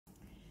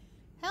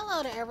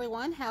Hello to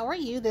everyone. How are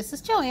you? This is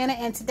Joanna,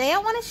 and today I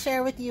want to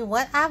share with you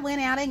what I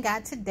went out and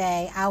got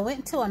today. I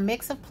went to a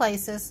mix of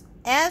places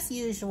as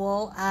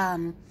usual.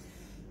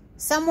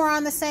 Some were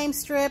on the same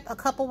strip, a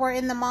couple were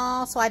in the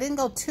mall, so I didn't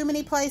go too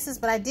many places,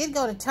 but I did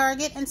go to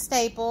Target and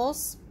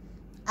Staples.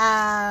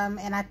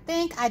 And I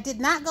think I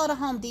did not go to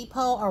Home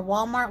Depot or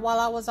Walmart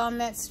while I was on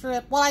that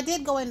strip. Well, I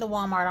did go into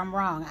Walmart. I'm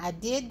wrong. I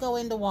did go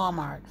into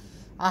Walmart.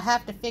 I'll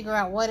have to figure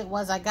out what it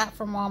was I got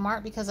from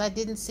Walmart because I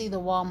didn't see the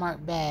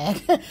Walmart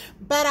bag.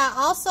 But I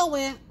also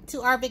went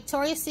to our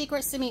Victoria's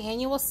Secret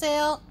semi-annual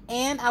sale,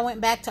 and I went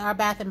back to our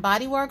Bath &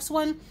 Body Works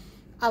one.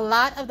 A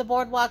lot of the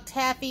Boardwalk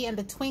Taffy and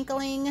the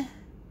Twinkling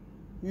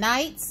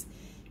Nights,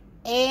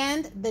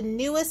 and the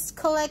newest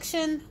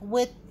collection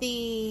with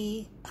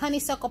the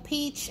Honeysuckle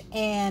Peach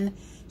and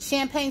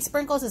Champagne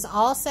Sprinkles is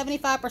all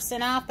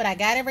 75% off, but I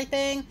got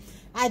everything.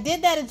 I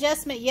did that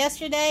adjustment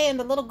yesterday, and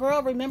the little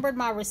girl remembered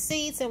my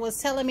receipts and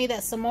was telling me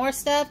that some more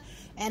stuff,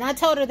 and I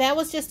told her that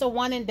was just a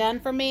one and done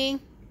for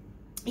me.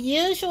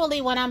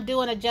 Usually when I'm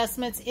doing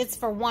adjustments, it's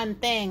for one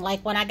thing.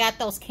 Like when I got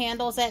those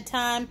candles that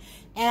time,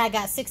 and I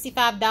got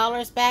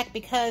 $65 back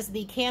because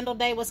the candle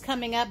day was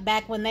coming up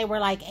back when they were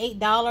like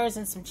 $8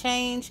 and some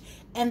change,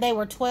 and they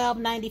were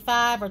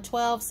 $12.95 or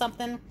 12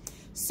 something.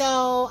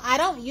 So I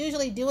don't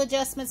usually do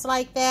adjustments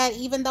like that,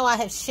 even though I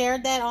have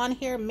shared that on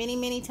here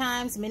many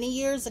times, many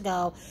years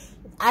ago.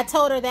 I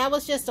told her that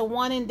was just a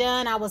one and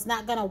done. I was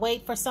not going to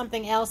wait for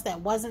something else that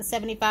wasn't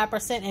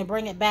 75% and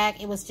bring it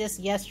back. It was just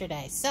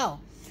yesterday. So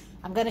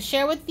I'm going to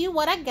share with you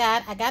what I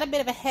got. I got a bit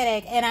of a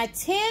headache, and I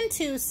tend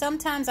to,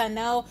 sometimes I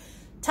know,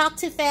 talk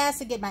too fast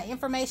and get my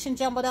information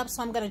jumbled up,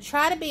 so I'm going to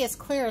try to be as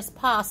clear as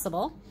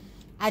possible.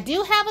 I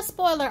do have a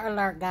spoiler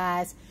alert,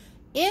 guys.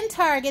 In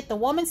Target, the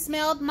woman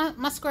smelled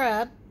my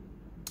scrub.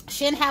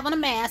 She didn't have on a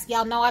mask.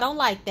 Y'all know I don't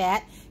like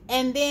that.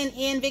 And then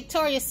in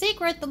Victoria's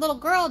Secret, the little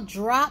girl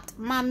dropped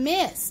my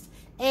mist.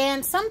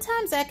 And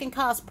sometimes that can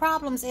cause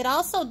problems. It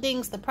also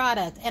dings the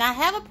product. And I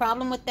have a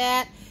problem with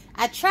that.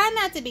 I try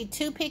not to be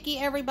too picky,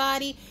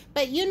 everybody.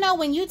 But you know,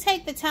 when you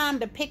take the time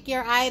to pick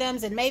your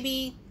items, and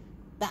maybe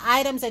the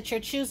items that you're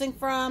choosing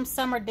from,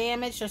 some are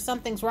damaged or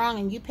something's wrong,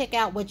 and you pick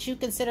out what you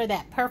consider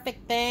that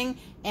perfect thing,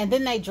 and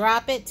then they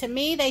drop it, to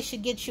me, they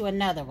should get you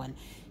another one.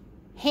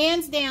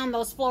 Hands down,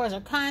 those floors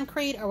are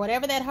concrete or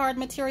whatever that hard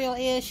material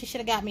is. She should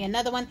have got me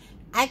another one.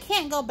 I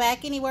can't go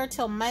back anywhere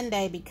till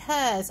Monday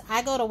because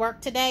I go to work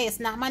today.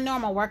 It's not my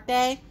normal work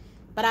day,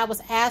 but I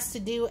was asked to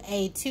do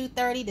a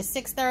 2:30 to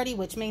 6:30,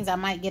 which means I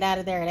might get out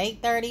of there at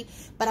 8:30.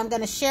 But I'm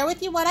going to share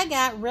with you what I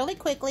got really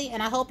quickly,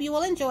 and I hope you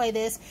will enjoy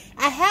this.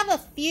 I have a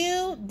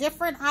few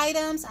different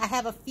items. I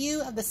have a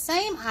few of the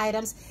same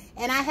items,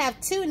 and I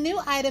have two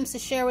new items to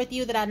share with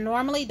you that I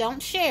normally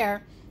don't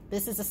share.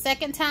 This is the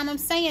second time I'm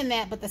saying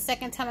that, but the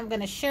second time I'm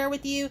going to share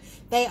with you.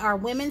 They are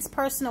women's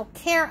personal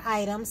care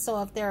items, so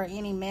if there are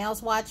any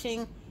males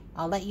watching,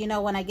 I'll let you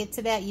know when I get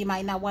to that. You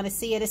might not want to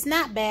see it. It's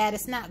not bad.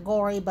 It's not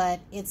gory, but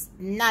it's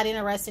not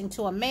interesting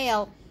to a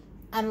male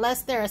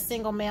unless they're a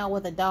single male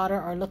with a daughter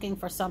or looking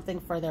for something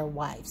for their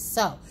wife.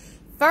 So,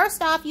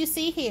 first off, you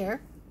see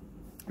here,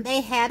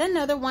 they had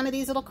another one of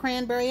these little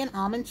cranberry and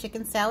almond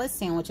chicken salad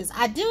sandwiches.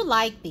 I do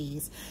like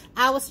these.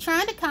 I was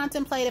trying to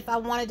contemplate if I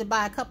wanted to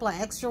buy a couple of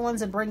extra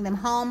ones and bring them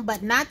home,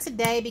 but not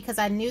today because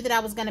I knew that I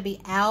was going to be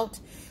out.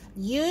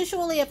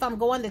 Usually if I'm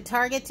going to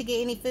Target to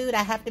get any food,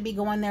 I have to be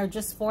going there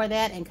just for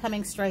that and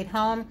coming straight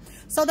home.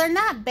 So they're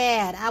not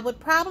bad. I would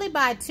probably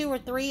buy 2 or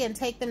 3 and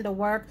take them to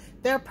work.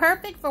 They're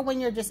perfect for when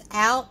you're just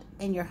out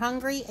and you're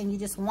hungry and you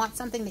just want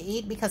something to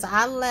eat, because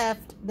I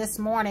left this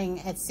morning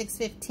at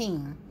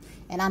 6:15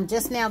 and I'm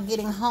just now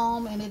getting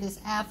home, and it is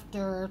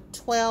after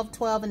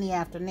 12 in the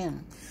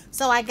afternoon.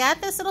 So I got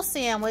this little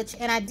sandwich,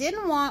 and I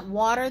didn't want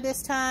water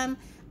this time.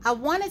 I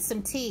wanted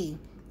some tea.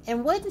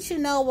 And wouldn't you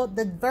know, well,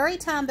 the very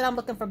time that I'm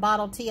looking for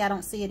bottled tea, I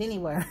don't see it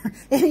anywhere.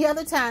 Any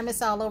other time,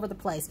 it's all over the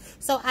place.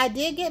 So I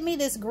did get me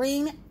this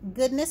Green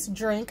Goodness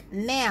drink.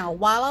 Now,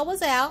 while I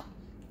was out,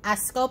 I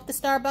scoped the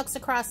Starbucks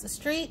across the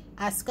street.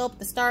 I scoped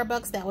the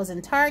Starbucks that was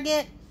in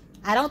Target.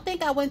 I don't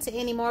think I went to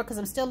any more because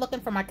I'm still looking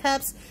for my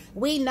cups.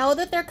 We know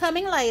that they're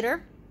coming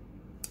later.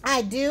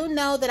 I do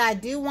know that I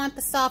do want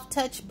the Soft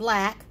Touch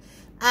Black.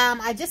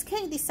 I just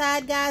can't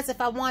decide, guys, if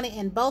I want it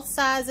in both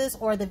sizes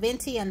or the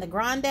Venti and the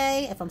Grande,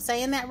 if I'm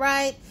saying that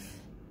right.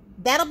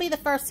 That'll be the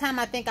first time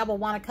I think I will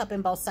want a cup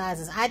in both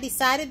sizes. I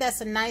decided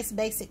that's a nice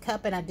basic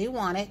cup, and I do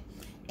want it.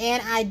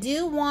 And I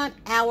do want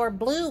our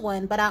blue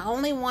one, but I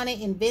only want it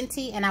in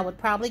Venti, and I would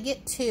probably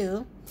get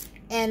 2.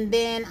 And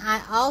then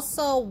I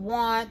also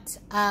want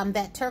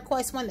that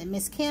turquoise one that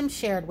Miss Kim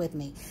shared with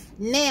me.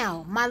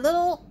 Now, my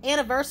little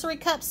anniversary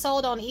cup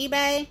sold on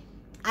eBay.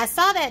 I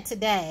saw that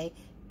today.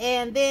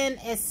 And then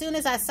as soon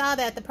as I saw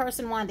that, the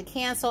person wanted to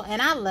cancel,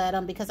 and I let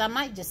them because I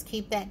might just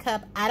keep that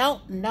cup. I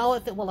don't know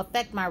if it will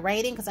affect my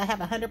rating because I have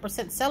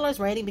 100% seller's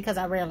rating because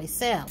I rarely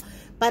sell.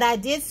 But I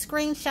did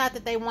screenshot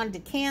that they wanted to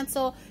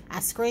cancel. I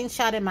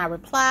screenshotted my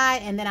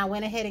reply, and then I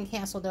went ahead and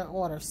canceled their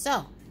order.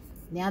 So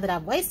now that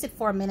I've wasted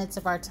 4 minutes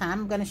of our time,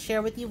 I'm going to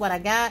share with you what I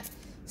got.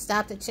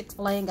 stopped at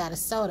Chick-fil-A and got a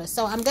soda.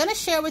 So I'm going to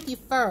share with you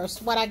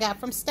first what I got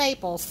from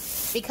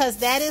Staples, because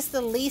that is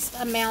the least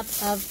amount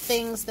of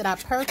things that I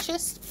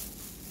purchased.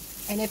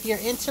 And if you're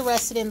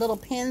interested in little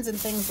pens and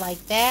things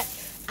like that,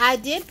 I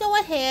did go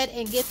ahead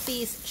and get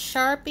these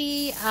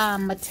Sharpie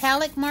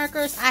metallic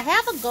markers. I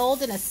have a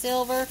gold and a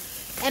silver,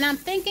 and I'm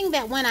thinking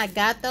that when I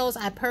got those,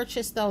 I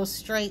purchased those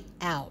straight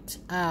out.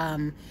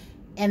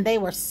 And they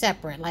were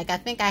separate. Like, I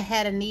think I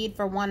had a need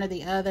for one or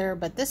the other,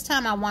 but this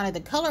time I wanted the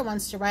color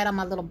ones to write on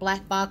my little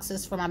black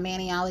boxes for my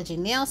Maniology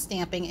nail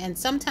stamping. And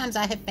sometimes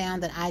I have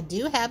found that I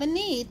do have a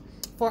need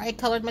for a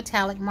colored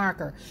metallic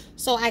marker.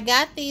 So I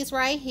got these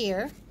right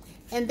here.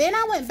 And then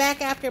I went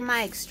back after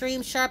my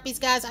Extreme Sharpies,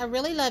 guys. I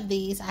really love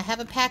these. I have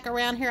a pack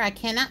around here I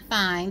cannot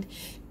find.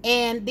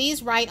 And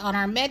these write on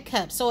our med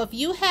cups. So if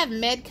you have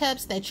med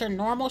cups that your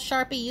normal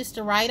Sharpie used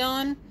to write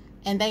on,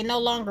 and they no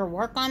longer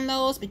work on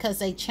those because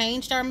they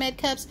changed our med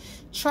cups,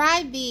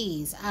 try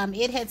these.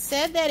 It had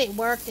said that it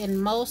worked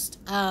in most,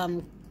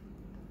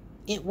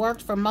 it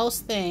worked for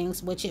most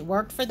things, which it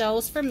worked for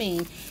those for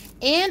me.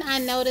 And I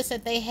noticed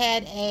that they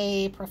had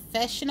a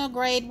professional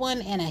grade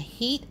one and a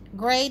heat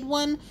grade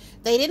one.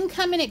 They didn't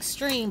come in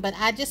extreme, but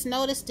I just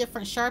noticed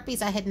different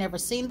Sharpies I had never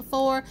seen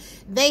before.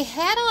 They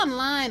had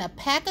online a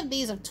pack of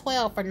these of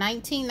 12 for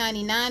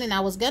 $19.99, and I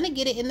was going to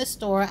get it in the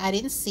store. I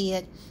didn't see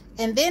it.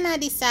 And then I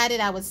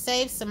decided I would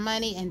save some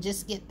money and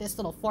just get this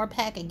little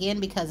 4-pack again,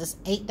 because it's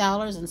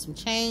 $8 and some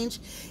change.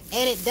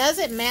 And it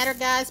doesn't matter,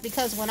 guys,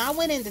 because when I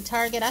went into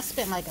Target, I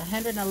spent like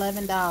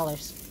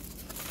 $111.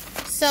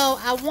 So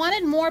I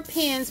wanted more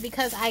pens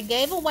because I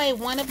gave away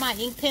one of my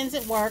ink pens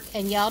at work,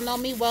 and y'all know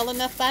me well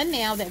enough by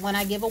now that when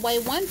I give away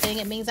one thing,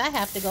 it means I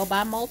have to go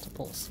buy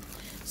multiples.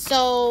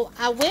 So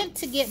I went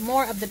to get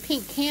more of the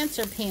pink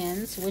cancer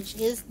pens, which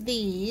is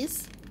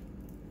these.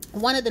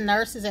 One of the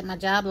nurses at my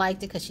job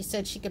liked it because she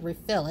said she could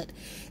refill it.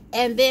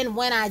 And then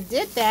when I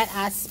did that,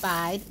 I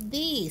spied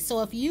these.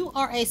 So if you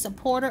are a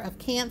supporter of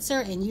cancer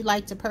and you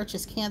like to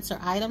purchase cancer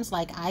items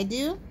like I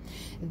do,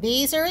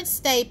 these are at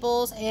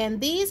Staples.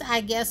 And these, I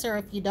guess, are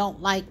if you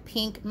don't like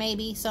pink,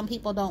 maybe. Some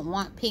people don't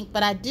want pink,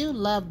 but I do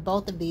love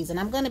both of these. And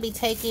I'm going to be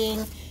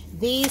taking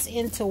these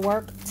into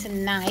work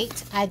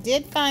tonight. I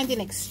did find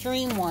an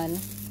extreme one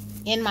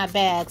in my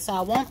bag, so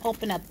I won't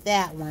open up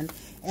that one.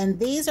 And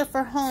these are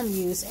for home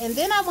use. And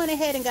then I went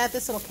ahead and got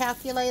this little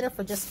calculator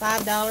for just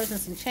 $5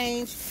 and some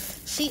change.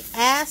 She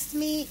asked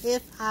me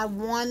if I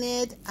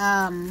wanted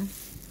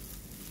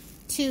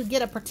to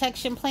get a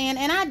protection plan,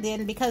 and I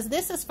didn't, because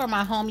this is for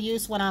my home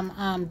use when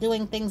I'm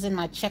doing things in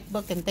my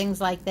checkbook and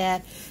things like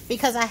that.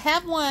 Because I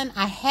had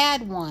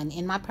one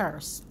in my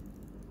purse.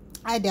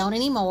 I don't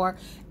anymore.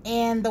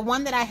 And the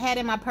one that I had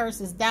in my purse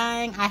is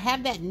dying. I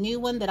have that new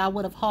one that I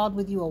would have hauled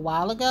with you a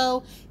while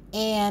ago.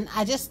 And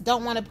I just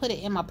don't want to put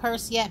it in my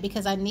purse yet,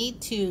 because I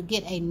need to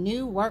get a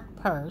new work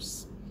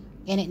purse.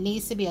 And it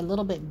needs to be a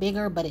little bit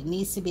bigger, but it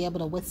needs to be able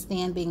to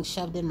withstand being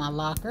shoved in my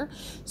locker.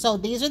 So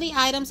these are the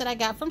items that I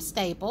got from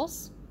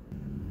Staples.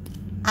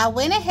 I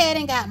went ahead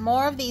and got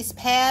more of these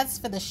pads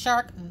for the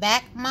Shark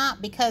Vac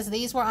Mop, because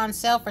these were on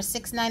sale for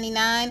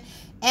 $6.99.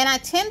 And I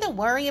tend to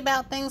worry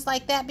about things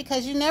like that,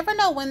 because you never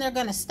know when they're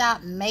going to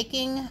stop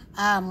making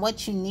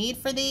what you need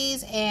for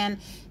these. And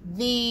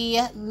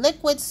the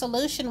liquid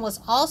solution was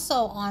also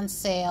on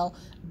sale,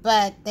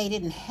 but they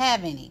didn't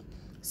have any.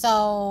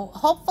 So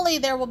hopefully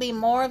there will be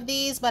more of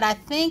these, but I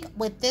think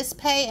with this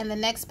pay and the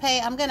next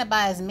pay, I'm going to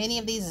buy as many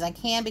of these as I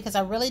can, because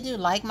I really do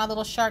like my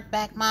little Shark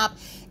Vac Mop.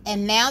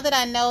 And now that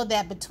I know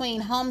that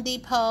between Home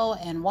Depot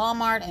and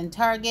Walmart and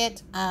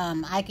Target,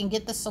 I can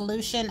get the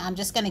solution, I'm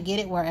just going to get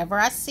it wherever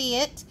I see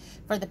it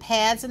for the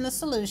pads and the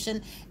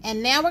solution.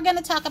 And now we're going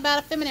to talk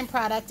about a feminine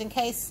product in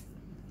case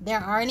there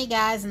are any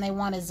guys and they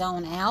want to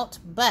zone out.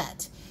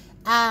 But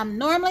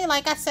normally,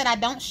 like I said, I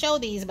don't show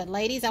these, but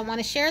ladies, I want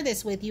to share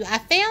this with you. I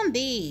found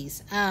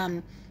these.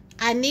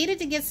 I needed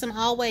to get some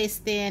Always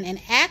Thin, and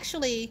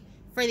actually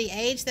for the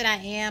age that I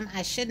am,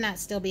 I should not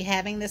still be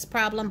having this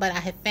problem, but I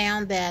have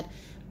found that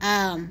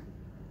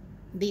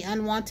the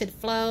unwanted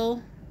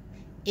flow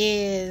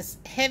is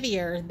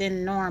heavier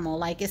than normal.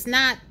 Like, it's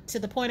not to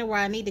the point of where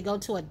I need to go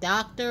to a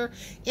doctor.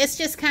 It's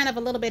just kind of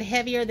a little bit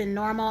heavier than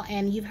normal.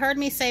 And you've heard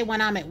me say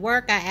when I'm at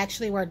work, I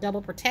actually wear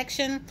double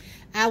protection.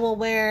 I will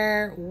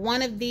wear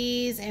one of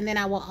these, and then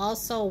I will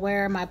also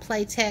wear my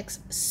Playtex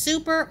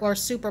Super or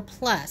Super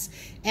Plus.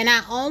 And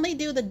I only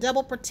do the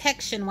double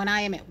protection when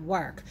I am at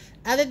work.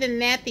 Other than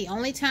that, the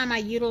only time I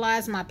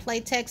utilize my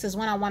Playtex is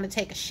when I want to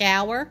take a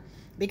shower.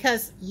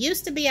 Because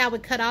used to be I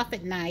would cut off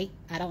at night.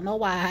 I don't know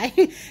why.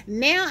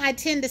 Now I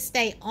tend to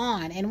stay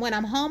on. And when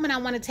I'm home and I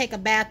want to take a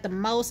bath the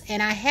most,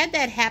 and I had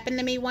that happen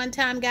to me one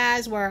time,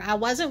 guys, where I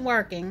wasn't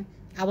working.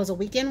 I was a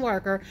weekend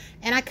worker,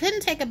 and I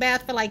couldn't take a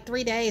bath for like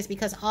 3 days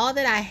because all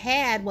that I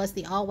had was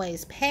the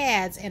Always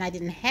pads, and I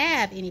didn't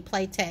have any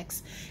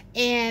Playtex.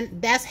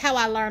 And that's how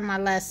I learned my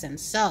lesson.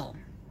 So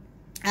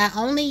I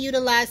only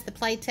utilize the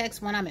Playtex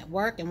when I'm at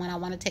work and when I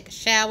want to take a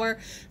shower.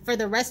 For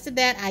the rest of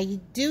that, I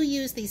do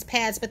use these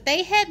pads, but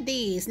they had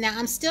these. Now,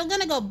 I'm still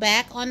going to go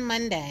back on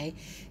Monday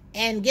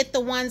and get the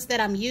ones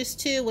that I'm used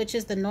to, which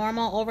is the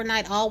normal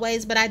overnight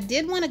always, but I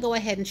did want to go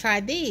ahead and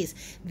try these.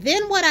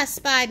 Then what I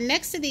spied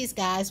next to these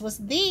guys was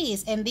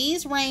these, and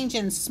these range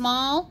in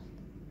small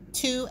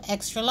to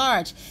extra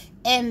large.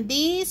 And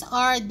these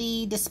are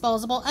the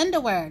disposable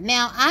underwear.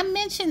 Now, I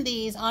mentioned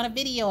these on a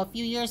video a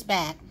few years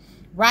back,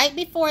 right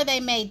before they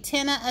made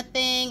Tena a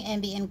thing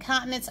and the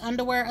incontinence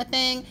underwear a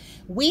thing.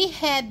 We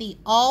had the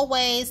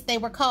Always, they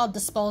were called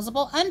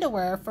disposable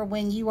underwear for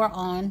when you were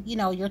on, you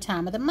know, your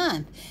time of the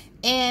month.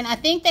 And I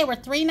think they were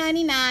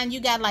 $3.99. You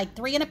got like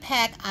 3 in a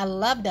pack. I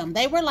loved them.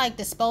 They were like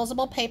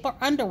disposable paper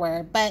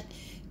underwear, but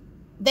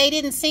they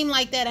didn't seem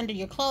like that under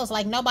your clothes.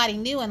 Like nobody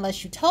knew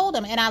unless you told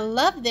them. And I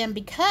loved them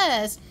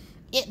because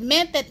it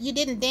meant that you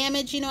didn't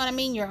damage, you know what I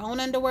mean, your own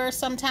underwear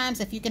sometimes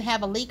if you can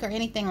have a leak or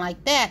anything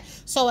like that.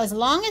 So as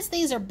long as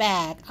these are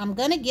back, I'm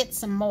going to get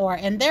some more.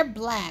 And they're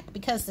black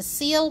because the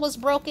seal was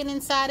broken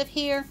inside of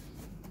here.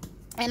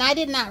 And I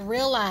did not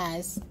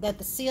realize that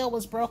the seal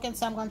was broken,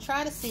 so I'm going to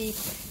try to see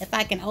if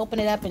I can open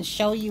it up and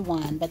show you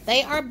one. But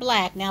they are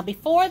black. Now,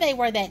 before they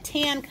were that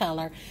tan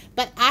color,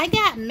 but I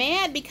got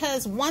mad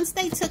because once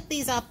they took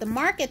these off the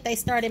market, they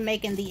started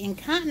making the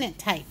incontinent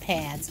type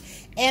pads.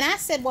 And I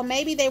said, well,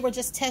 maybe they were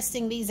just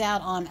testing these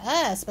out on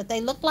us, but they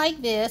look like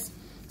this.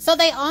 So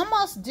they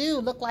almost do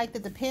look like the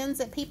Depends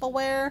that people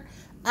wear.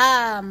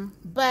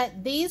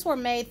 But these were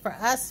made for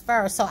us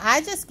first. So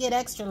I just get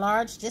extra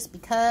large just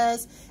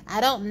because I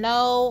don't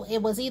know.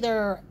 It was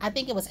either, I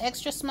think it was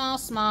extra small,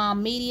 small,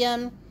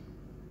 medium,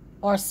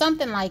 or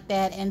something like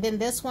that. And then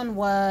this one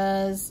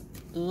was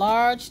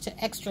large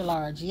to extra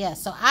large.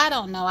 Yes. So I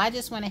don't know. I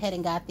just went ahead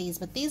and got these,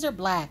 but these are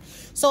black.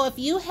 So if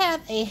you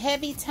have a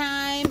heavy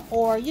time,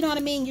 or you know what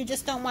I mean, you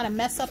just don't want to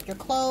mess up your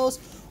clothes,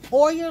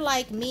 or you're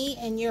like me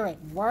and you're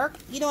at work,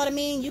 you know what I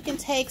mean, you can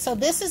take, so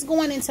this is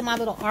going into my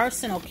little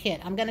arsenal kit.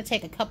 I'm going to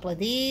take a couple of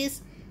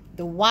these,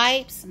 the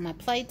wipes, my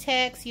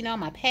Playtex, you know,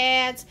 my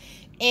pads,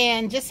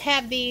 and just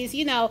have these,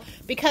 you know,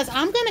 because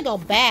I'm going to go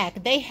back.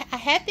 I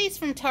had these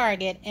from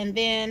Target, and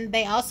then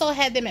they also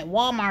had them at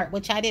Walmart,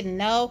 which I didn't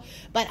know,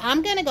 but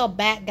I'm going to go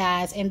back,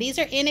 guys, and these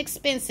are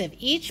inexpensive.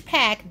 Each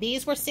pack,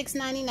 these were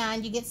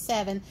 $6.99, you get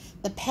 7.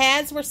 The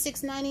pads were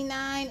 $6.99,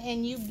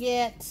 and you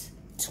get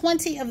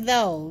 20 of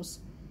those.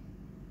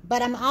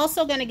 But I'm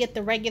also going to get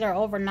the regular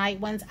overnight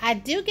ones. I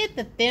do get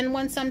the thin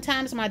ones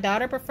sometimes. My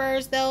daughter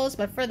prefers those.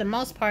 But for the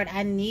most part,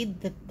 I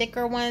need the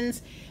thicker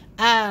ones.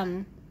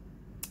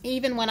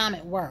 Even when I'm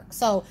at work.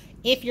 So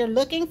if you're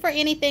looking for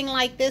anything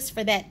like this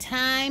for that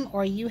time,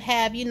 or you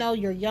have, you know,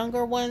 your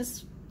younger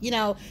ones, you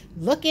know,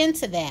 look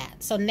into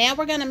that. So now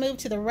we're going to move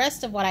to the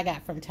rest of what I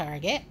got from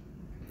Target.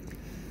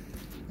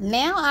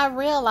 Now I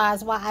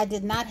realize why I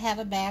did not have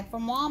a bag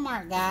from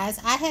Walmart, guys.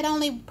 I had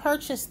only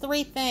purchased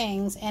 3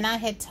 things, and I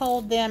had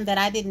told them that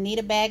I didn't need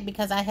a bag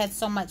because I had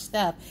so much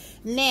stuff.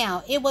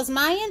 Now, it was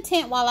my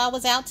intent while I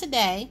was out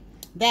today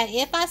that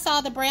if I saw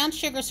the brown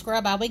sugar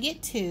scrub, I would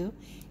get 2.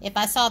 If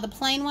I saw the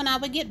plain one, I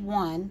would get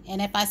 1.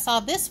 And if I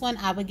saw this one,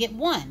 I would get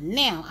 1.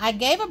 Now, I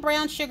gave a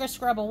brown sugar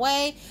scrub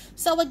away.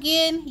 So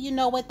again, you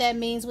know what that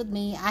means with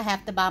me. I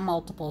have to buy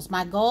multiples.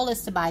 My goal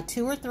is to buy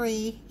 2 or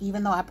 3,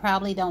 even though I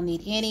probably don't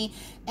need any.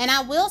 And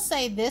I will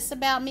say this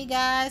about me,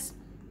 guys.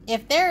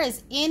 If there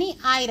is any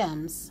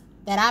items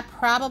that I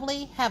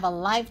probably have a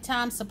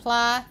lifetime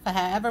supply for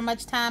however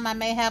much time I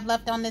may have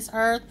left on this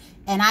earth,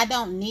 and I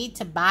don't need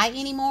to buy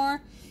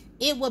anymore,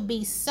 it would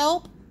be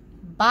soap,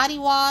 body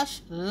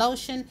wash,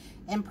 lotion,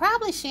 and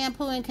probably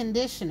shampoo and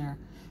conditioner.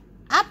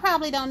 I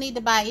probably don't need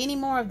to buy any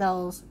more of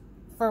those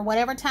for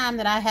whatever time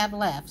that I have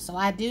left. So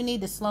I do need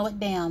to slow it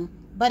down.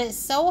 But it's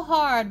so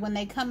hard when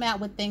they come out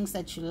with things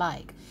that you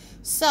like.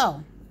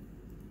 So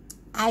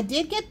I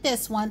did get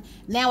this one.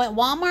 Now at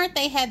Walmart,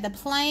 they had the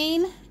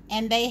plain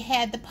and they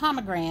had the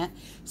pomegranate.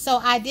 So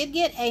I did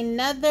get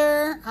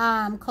another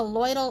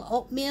colloidal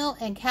oatmeal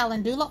and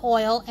calendula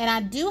oil. And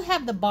I do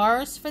have the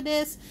bars for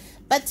this.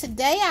 But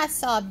today I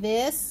saw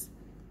this,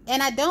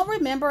 and I don't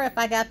remember if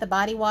I got the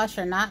body wash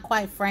or not,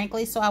 quite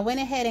frankly. So I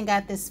went ahead and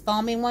got this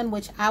foaming one,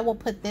 which I will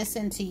put this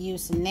into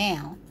use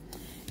now.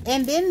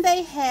 And then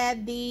they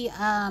had the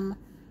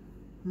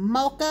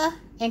mocha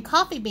and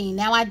coffee bean.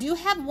 Now I do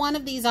have one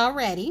of these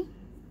already.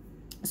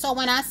 So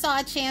when I saw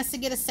a chance to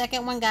get a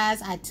second one,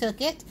 guys, I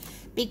took it.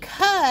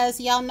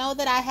 Because y'all know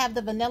that I have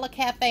the Vanilla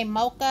Cafe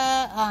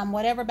Mocha,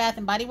 whatever Bath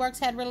 & Body Works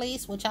had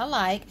released, which I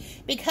like.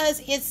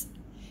 Because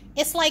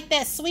it's like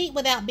that sweet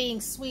without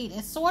being sweet.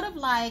 It's sort of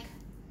like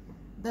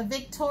the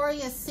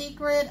Victoria's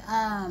Secret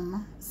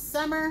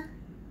summer.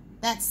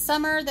 That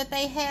summer that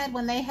they had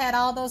when they had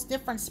all those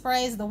different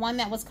sprays. The one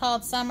that was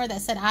called Summer that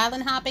said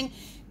Island Hopping.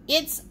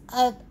 It's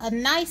a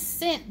nice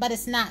scent, but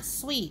it's not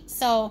sweet.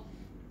 So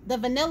the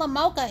Vanilla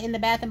Mocha in the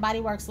Bath & Body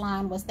Works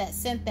line was that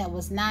scent that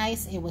was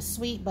nice. It was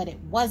sweet, but it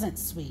wasn't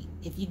sweet,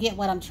 if you get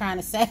what I'm trying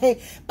to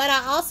say. But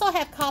I also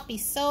have coffee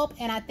soap,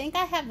 and I think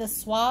I have the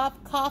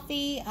Suave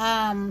coffee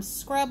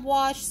scrub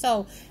wash.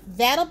 So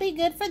that'll be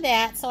good for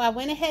that. So I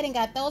went ahead and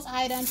got those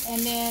items.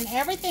 And then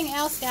everything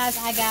else, guys,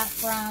 I got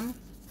from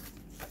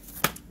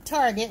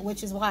Target,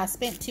 which is why I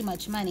spent too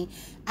much money.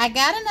 I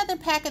got another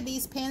pack of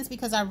these pens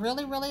because I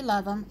really, really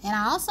love them. And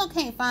I also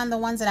can't find the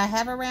ones that I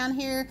have around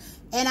here.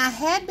 And I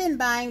had been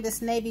buying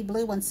this navy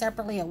blue one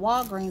separately at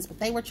Walgreens, but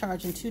they were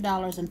charging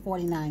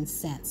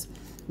 $2.49.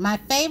 My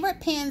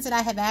favorite pens that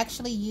I have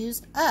actually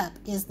used up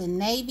is the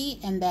navy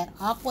and that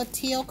aqua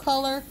teal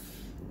color.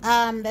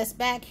 That's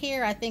back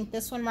here. I think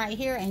this one right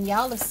here, and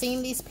y'all have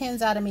seen these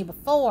pens out of me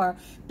before,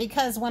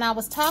 because when I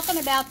was talking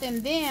about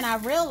them then, I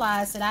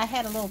realized that I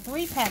had a little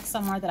 3-pack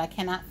somewhere that I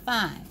cannot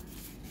find.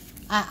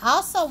 I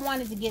also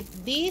wanted to get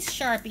these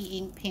Sharpie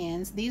ink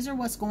pens. These are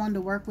what's going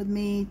to work with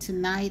me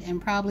tonight, and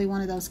probably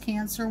one of those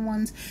cancer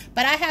ones.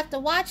 But I have to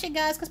watch it,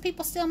 guys, because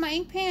people steal my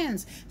ink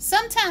pens.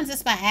 Sometimes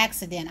it's by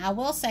accident. I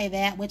will say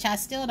that, which I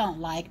still don't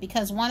like,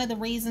 because one of the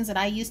reasons that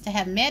I used to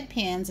have med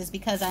pens is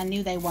because I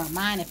knew they weren't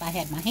mine if I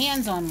had my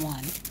hands on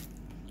one.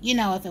 You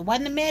know, if it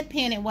wasn't a med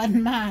pen, it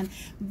wasn't mine.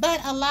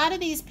 But a lot of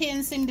these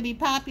pens seem to be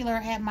popular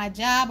at my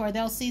job, or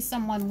they'll see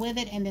someone with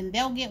it and then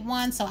they'll get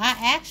one. So I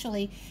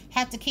actually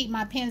have to keep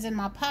my pens in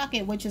my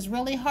pocket, which is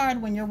really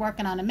hard when you're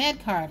working on a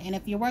med card. And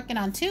if you're working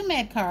on 2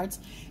 med cards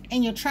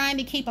and you're trying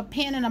to keep a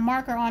pen and a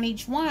marker on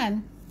each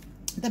one,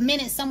 the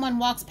minute someone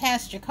walks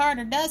past your card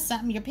or does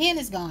something, your pen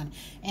is gone.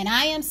 And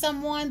I am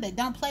someone that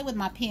don't play with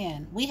my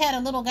pen. We had a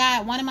little guy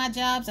at one of my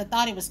jobs that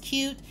thought it was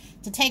cute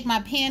to take my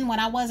pen when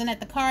I wasn't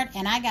at the cart,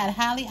 and I got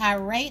highly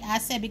irate. I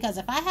said, because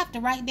if I have to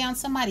write down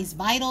somebody's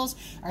vitals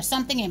or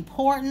something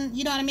important,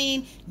 you know what I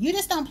mean, you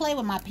just don't play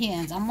with my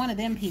pens. I'm one of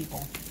them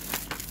people.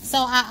 So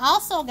I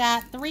also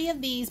got 3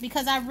 of these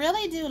because I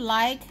really do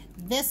like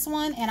this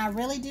one, and I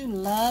really do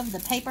love the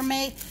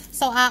Papermate.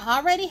 So I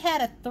already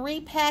had a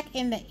 3-pack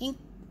in the ink,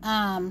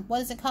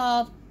 what is it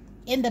called?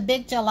 In the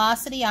Big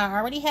Gelosity. I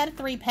already had a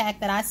 3-pack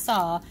that I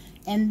saw,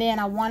 and then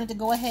I wanted to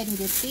go ahead and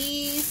get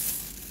these.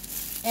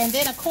 And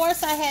then, of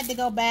course, I had to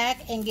go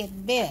back and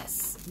get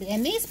this.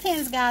 And these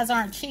pens, guys,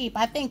 aren't cheap.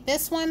 I think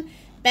this one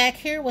back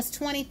here was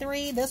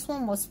 $23. This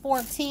one was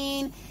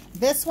 $14.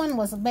 This one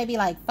was maybe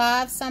like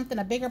 $5 something.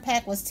 A bigger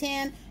pack was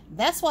 $10.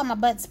 That's why my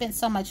butt spent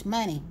so much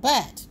money.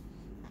 But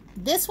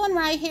this one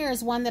right here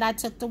is one that I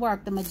took to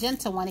work, the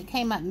magenta one. It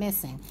came up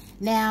missing.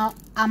 Now,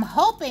 I'm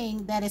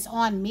hoping that it's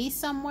on me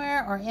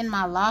somewhere or in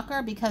my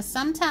locker, because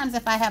sometimes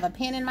if I have a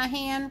pen in my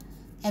hand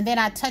and then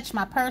I touch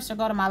my purse or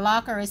go to my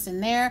locker, it's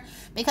in there.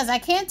 Because I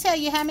can't tell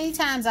you how many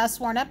times I've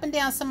sworn up and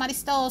down somebody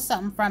stole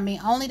something from me,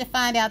 only to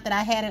find out that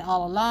I had it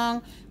all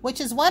along, which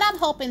is what I'm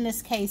hoping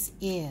this case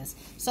is.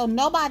 So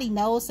nobody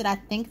knows that I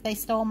think they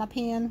stole my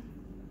pen.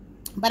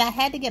 But I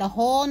had to get a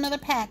whole nother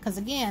pack because,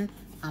 again,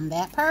 I'm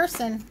that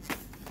person.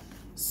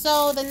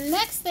 So the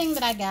next thing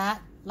that I got,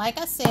 like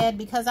I said,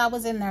 because I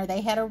was in there, they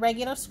had a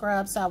regular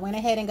scrub, so I went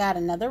ahead and got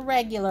another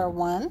regular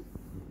one.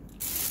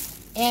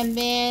 And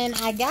then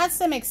I got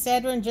some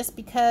Excedrin just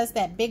because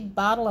that big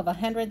bottle of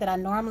 100 that I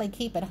normally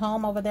keep at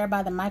home over there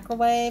by the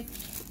microwave,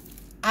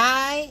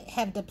 I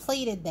have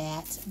depleted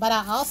that. But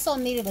I also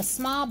needed a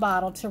small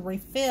bottle to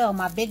refill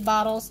my big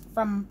bottles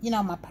from, you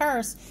know, my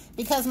purse,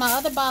 because my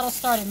other bottles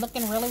started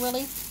looking really,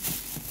 really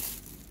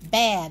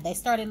bad. They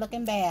started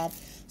looking bad.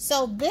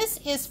 So this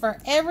is for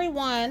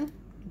everyone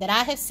that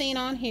I have seen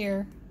on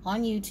here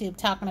on YouTube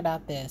talking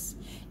about this.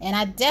 And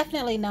I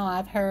definitely know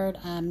I've heard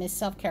Miss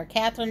Self-Care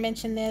Catherine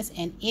mention this,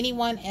 and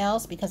anyone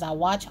else, because I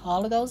watch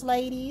all of those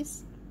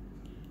ladies.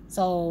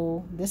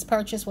 So this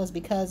purchase was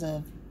because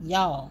of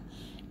y'all.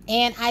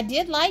 And I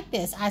did like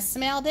this. I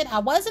smelled it. I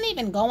wasn't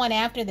even going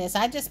after this.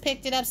 I just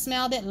picked it up,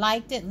 smelled it,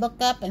 liked it,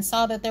 looked up and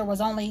saw that there was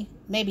only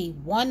maybe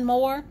one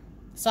more.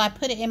 So I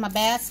put it in my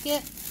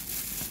basket.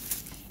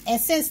 And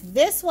since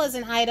this was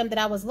an item that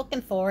I was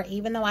looking for,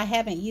 even though I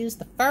haven't used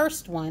the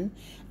first one,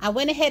 I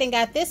went ahead and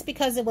got this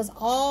because it was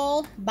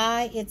all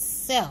by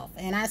itself.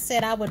 And I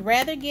said I would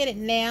rather get it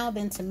now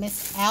than to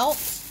miss out.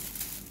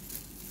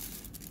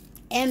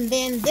 And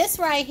then this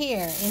right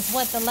here is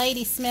what the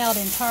lady smelled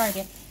in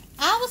Target.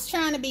 I was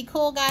trying to be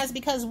cool, guys,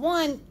 because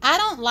one, I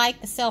don't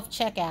like the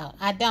self-checkout.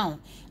 I don't.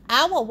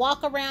 I will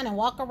walk around and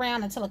walk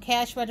around until a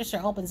cash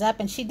register opens up.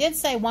 And she did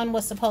say one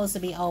was supposed to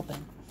be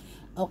open.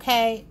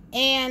 Okay,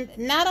 and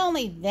not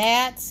only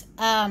that,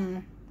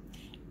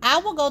 I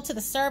will go to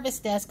the service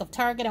desk of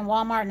Target and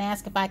Walmart and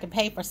ask if I can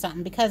pay for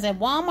something, because at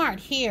Walmart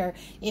here,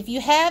 if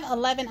you have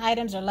 11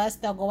 items or less,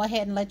 they'll go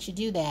ahead and let you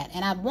do that.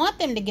 And I want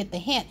them to get the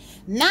hint.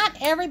 Not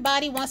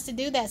everybody wants to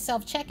do that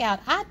self-checkout.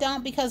 I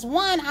don't, because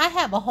one, I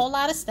have a whole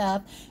lot of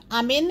stuff.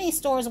 I'm in these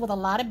stores with a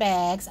lot of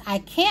bags. I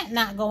can't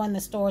not go in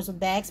the stores with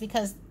bags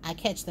because I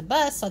catch the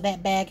bus, so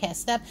that bag has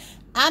stuff.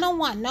 I don't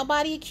want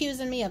nobody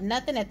accusing me of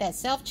nothing at that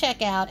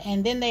self-checkout,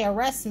 and then they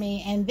arrest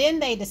me, and then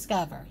they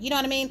discover. You know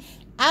what I mean?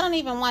 I don't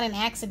even want an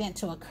accident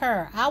to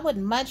occur. I would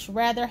much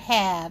rather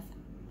have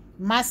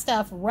my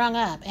stuff rung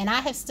up. And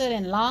I have stood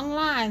in long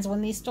lines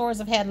when these stores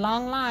have had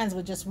long lines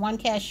with just one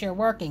cashier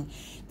working.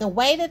 The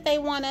way that they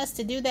want us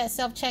to do that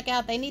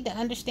self-checkout, they need to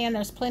understand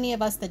there's plenty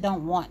of us that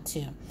don't want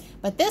to.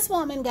 But this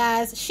woman,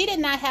 guys, she did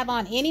not have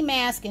on any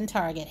mask in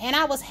Target. And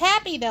I was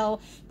happy,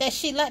 though, that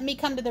she let me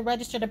come to the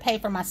register to pay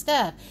for my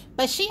stuff.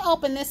 But she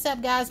opened this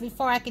up, guys,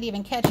 before I could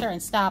even catch her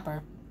and stop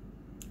her.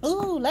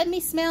 Ooh, let me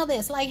smell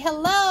this. Like,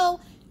 hello,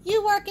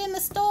 you work in the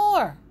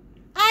store.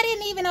 I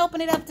didn't even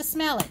open it up to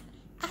smell it.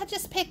 I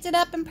just picked it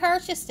up and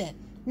purchased it.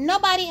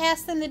 Nobody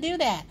asked them to do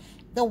that.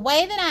 The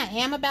way that I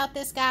am about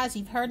this, guys,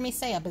 you've heard me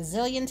say a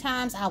bazillion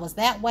times, I was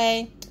that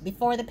way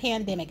before the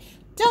pandemic.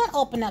 Don't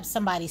open up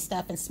somebody's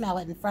stuff and smell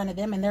it in front of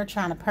them and they're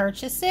trying to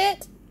purchase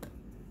it.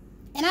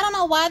 And I don't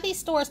know why these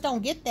stores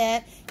don't get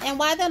that and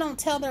why they don't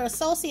tell their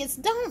associates,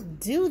 don't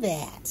do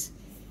that.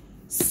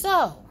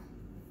 So,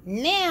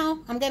 now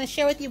I'm going to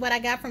share with you what I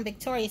got from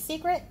Victoria's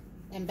Secret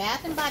and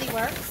Bath & Body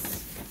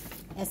Works.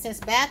 And since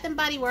Bath &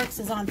 Body Works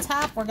is on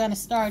top, we're going to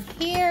start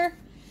here.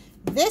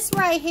 This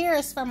right here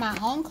is for my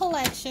own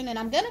collection, and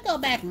I'm going to go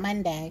back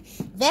Monday.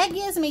 That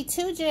gives me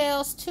 2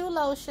 gels, 2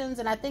 lotions,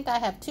 and I think I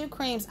have 2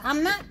 creams.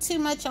 I'm not too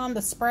much on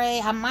the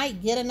spray. I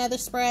might get another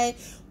spray,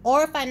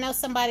 or if I know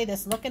somebody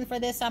that's looking for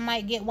this, I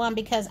might get one,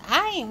 because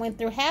I ain't went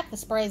through half the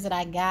sprays that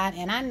I got,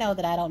 and I know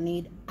that I don't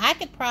need. I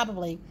could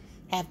probably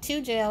have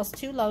 2 gels,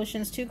 2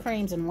 lotions, 2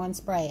 creams, and 1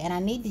 spray, and I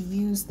need to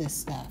use this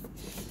stuff.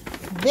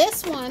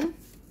 This one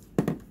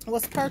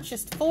was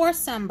purchased for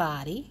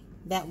somebody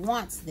that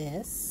wants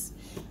this.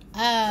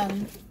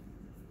 And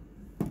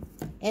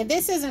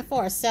this isn't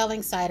for a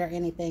selling site or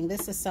anything.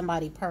 This is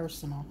somebody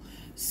personal.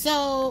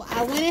 So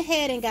I went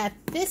ahead and got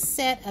this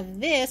set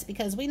of this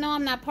because we know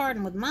I'm not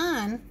parting with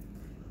mine.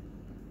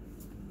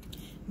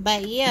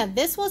 But yeah,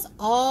 this was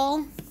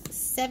all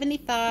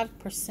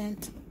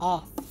 75%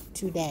 off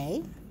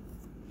today.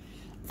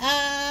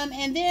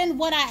 And then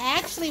what I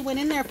actually went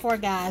in there for,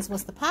 guys,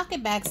 was the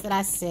pocket bags that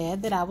I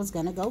said that I was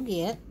going to go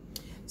get.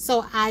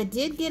 So I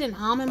did get an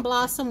almond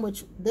blossom,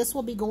 which this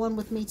will be going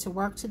with me to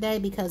work today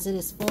because it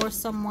is for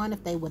someone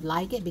if they would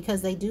like it,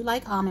 because they do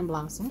like almond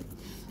blossom.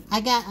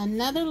 I got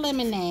another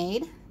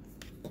lemonade.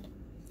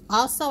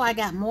 Also, I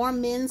got more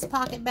men's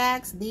pocket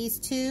bags. These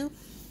 2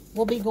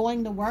 will be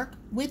going to work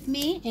with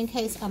me in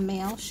case a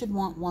male should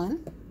want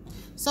one.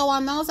 So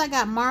on those, I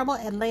got marble,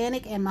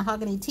 Atlantic, and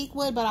mahogany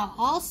teakwood, but I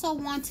also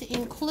want to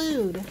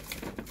include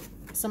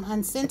some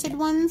unscented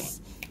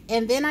ones.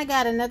 And then I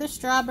got another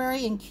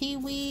strawberry and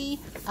kiwi.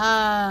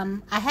 I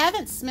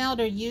haven't smelled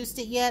or used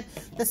it yet.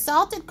 The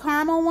salted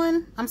caramel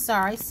one, I'm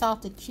sorry,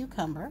 salted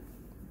cucumber,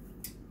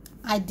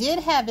 I did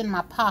have in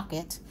my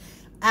pocket.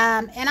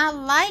 And I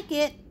like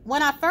it.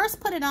 When I first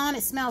put it on,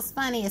 it smells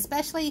funny.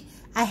 Especially,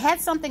 I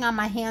had something on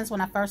my hands when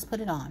I first put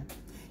it on.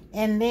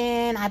 And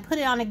then I put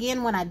it on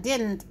again when I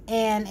didn't.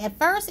 And at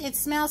first, it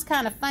smells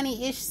kind of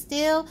funny-ish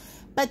still.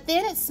 But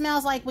then it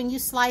smells like when you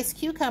slice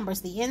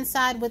cucumbers, the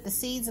inside with the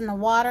seeds in the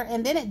water,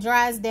 and then it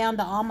dries down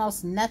to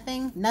almost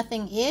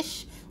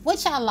nothing-ish,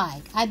 which I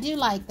like. I do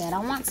like that. I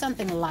want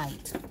something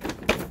light.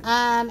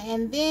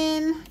 And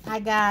then I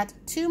got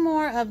 2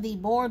 more of the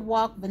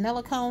Boardwalk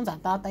vanilla cones. I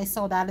thought they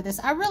sold out of this.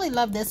 I really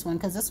love this one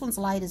because this one's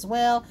light as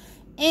well.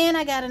 And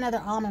I got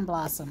another almond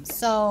blossom.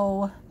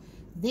 So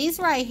these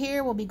right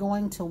here will be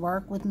going to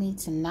work with me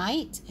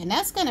tonight. And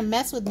that's going to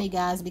mess with me,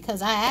 guys,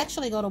 because I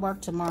actually go to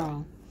work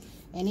tomorrow.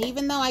 And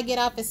even though I get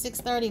off at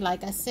 6:30,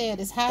 like I said,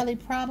 it's highly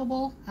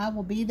probable I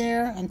will be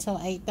there until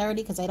 8:30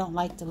 because they don't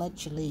like to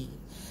let you leave.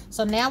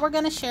 So now we're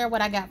going to share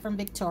what I got from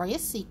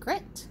Victoria's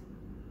Secret.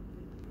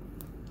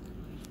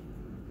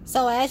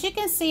 So as you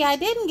can see, I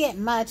didn't get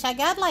much. I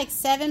got like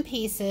 7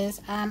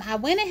 pieces. I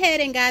went ahead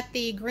and got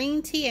the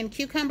green tea and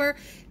cucumber.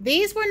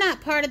 These were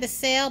not part of the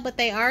sale, but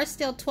they are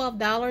still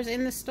 $12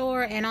 in the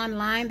store. And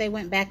online, they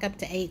went back up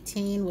to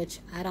 $18, which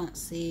I don't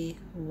see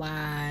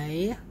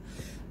why.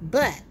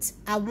 But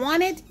I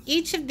wanted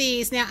each of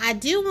these. Now, I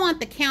do want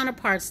the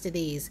counterparts to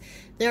these.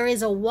 There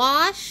is a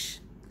wash,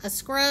 a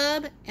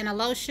scrub, and a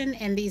lotion,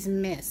 and these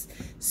mists.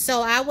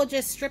 So I will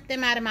just strip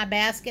them out of my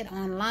basket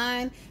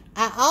online.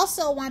 I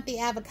also want the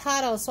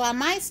avocado, so I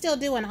might still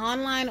do an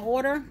online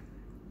order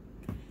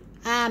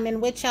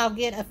in which I'll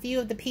get a few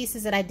of the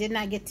pieces that I did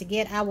not get to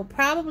get. I will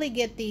probably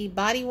get the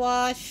body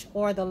wash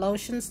or the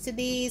lotions to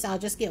these. I'll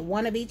just get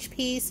 1 of each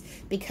piece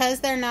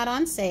because they're not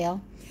on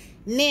sale.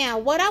 Now,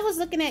 what I was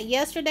looking at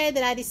yesterday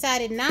that I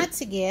decided not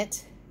to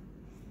get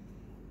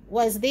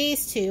was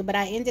these 2, but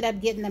I ended up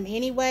getting them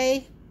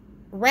anyway.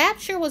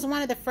 Rapture was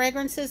one of the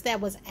fragrances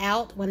that was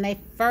out when they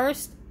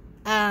first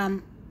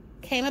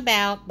came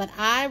about, but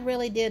I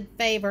really did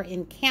favor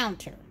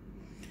Encounter.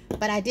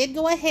 But I did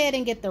go ahead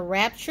and get the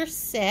Rapture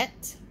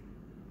set.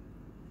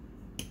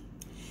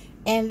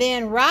 And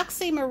then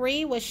Roxy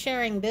Marie was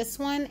sharing this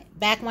one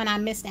back when I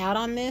missed out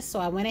on this. So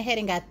I went ahead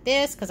and got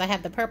this because I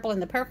have the purple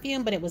and the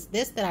perfume. But it was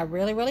this that I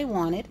really, really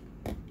wanted.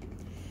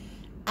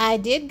 I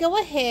did go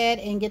ahead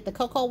and get the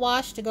cocoa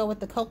wash to go with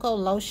the cocoa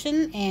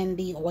lotion and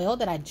the oil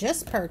that I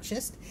just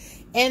purchased.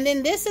 And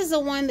then this is the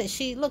one that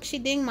she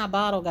dinged my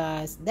bottle,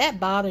 guys. That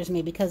bothers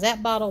me because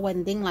that bottle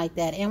wasn't dinged like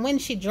that. And when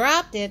she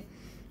dropped it,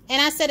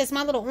 and I said, it's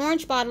my little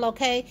orange bottle,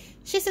 okay?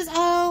 She says,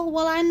 oh,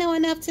 well, I know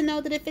enough to know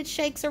that if it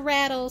shakes or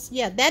rattles.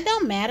 Yeah, that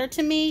don't matter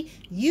to me.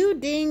 You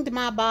dinged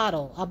my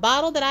bottle. A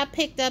bottle that I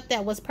picked up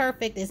that was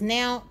perfect is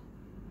now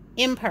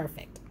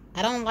imperfect.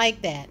 I don't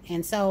like that.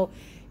 And so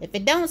If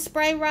it don't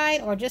spray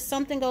right or just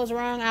something goes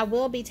wrong, I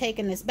will be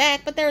taking this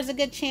back. But there's a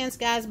good chance,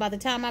 guys, by the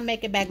time I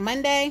make it back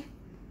Monday,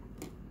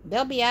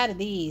 they'll be out of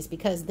these,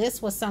 because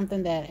this was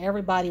something that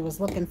everybody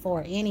was looking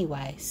for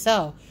anyway.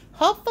 So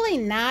hopefully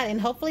not, and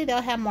hopefully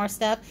they'll have more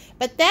stuff.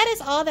 But that is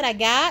all that I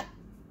got.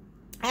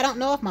 I don't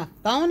know if my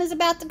phone is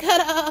about to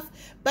cut off,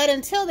 but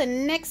until the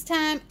next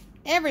time,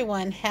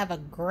 everyone have a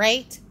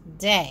great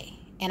day.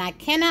 And I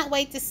cannot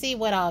wait to see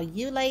what all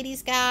you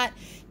ladies got,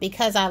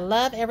 because I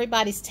love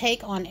everybody's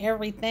take on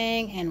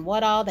everything and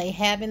what all they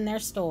have in their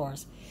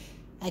stores.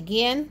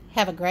 Again,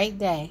 have a great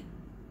day.